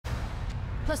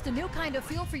plus the new kind of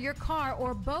fuel for your car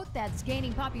or boat that's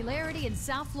gaining popularity in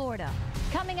South Florida.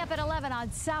 Coming up at 11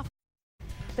 on South.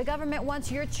 The government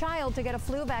wants your child to get a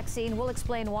flu vaccine. We'll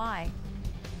explain why.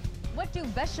 What do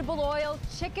vegetable oil,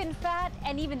 chicken fat,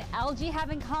 and even algae have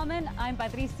in common? I'm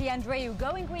Patricia Andreu.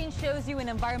 Going Green shows you an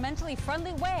environmentally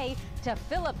friendly way to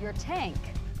fill up your tank.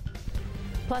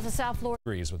 Plus a South Florida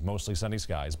degrees with mostly sunny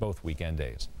skies both weekend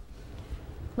days.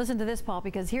 Listen to this, Paul,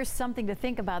 because here's something to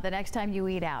think about the next time you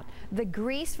eat out. The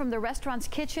grease from the restaurant's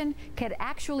kitchen could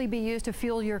actually be used to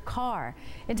fuel your car.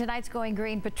 In tonight's Going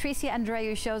Green, Patricia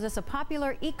Andreu shows us a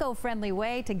popular eco-friendly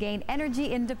way to gain energy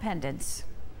independence.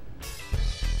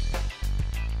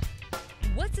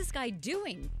 What's this guy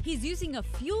doing? He's using a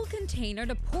fuel container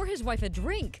to pour his wife a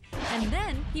drink, and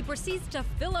then he proceeds to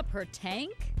fill up her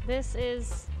tank. This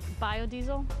is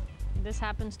biodiesel. This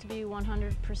happens to be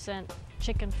 100%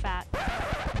 chicken fat.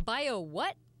 Bio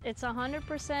what? It's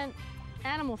 100%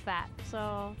 animal fat,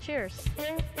 so cheers.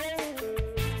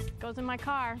 Goes in my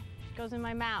car, goes in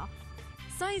my mouth.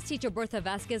 Science teacher Bertha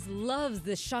Vasquez loves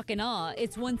this shock and awe.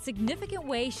 It's one significant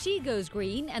way she goes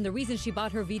green and the reason she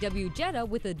bought her VW Jetta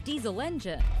with a diesel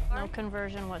engine. No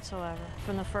conversion whatsoever.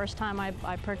 From the first time I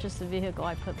purchased the vehicle,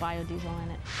 I put biodiesel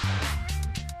in it.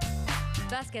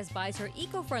 Vasquez buys her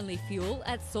eco-friendly fuel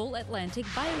at Seoul Atlantic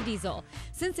Biodiesel.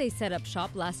 Since they set up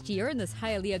shop last year in this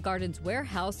Hialeah Gardens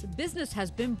warehouse, business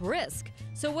has been brisk.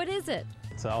 So what is it?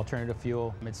 It's an alternative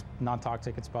fuel. It's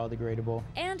non-toxic, it's biodegradable.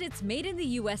 And it's made in the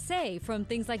USA from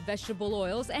things like vegetable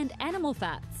oils and animal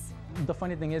fats. The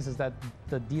funny thing is that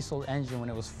the diesel engine, when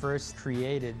it was first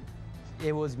created,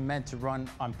 it was meant to run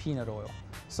on peanut oil.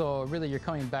 So really you're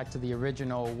coming back to the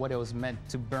original, what it was meant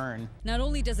to burn. Not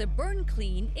only does it burn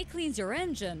clean, it cleans your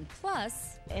engine.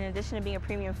 Plus, in addition to being a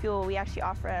premium fuel, we actually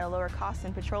offer it at a lower cost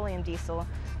than petroleum diesel.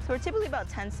 So we're typically about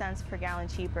 10 cents per gallon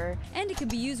cheaper. And it can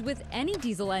be used with any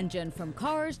diesel engine, from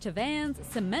cars to vans,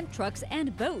 cement trucks,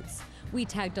 and boats. We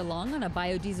tagged along on a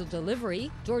biodiesel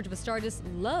delivery. George Vastardis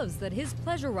loves that his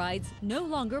pleasure rides no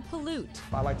longer pollute.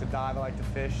 I like to dive, I like to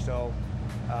fish, so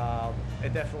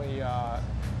it definitely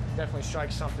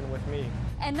strikes something with me.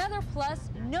 Another plus,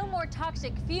 no more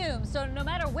toxic fumes. So no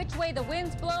matter which way the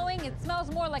wind's blowing, it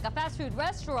smells more like a fast food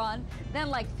restaurant than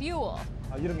like fuel.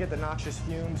 You don't get the noxious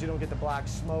fumes, you don't get the black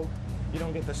smoke, you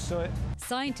don't get the soot.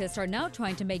 Scientists are now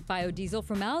trying to make biodiesel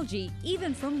from algae,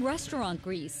 even from restaurant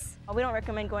grease. We don't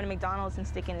recommend going to McDonald's and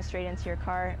sticking it straight into your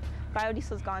car. Biodiesel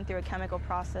has gone through a chemical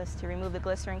process to remove the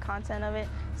glycerin content of it,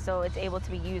 so it's able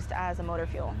to be used as a motor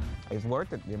fuel. It's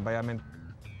worth it. The environment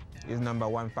is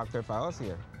 #1 factor for us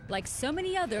here. Like so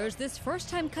many others, this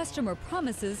first-time customer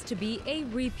promises to be a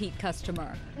repeat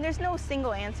customer. And there's no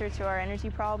single answer to our energy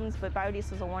problems, but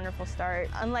biodiesel is a wonderful start.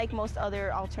 Unlike most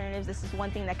other alternatives, this is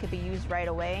one thing that could be used right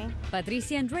away.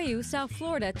 Patricia Andreu, South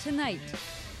Florida, tonight.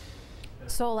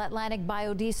 Seoul Atlantic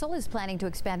Biodiesel is planning to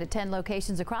expand to 10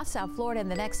 locations across South Florida in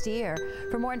the next year.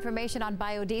 For more information on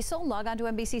biodiesel, log on to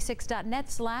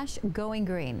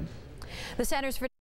NBC6.net/goinggreen. The Centers for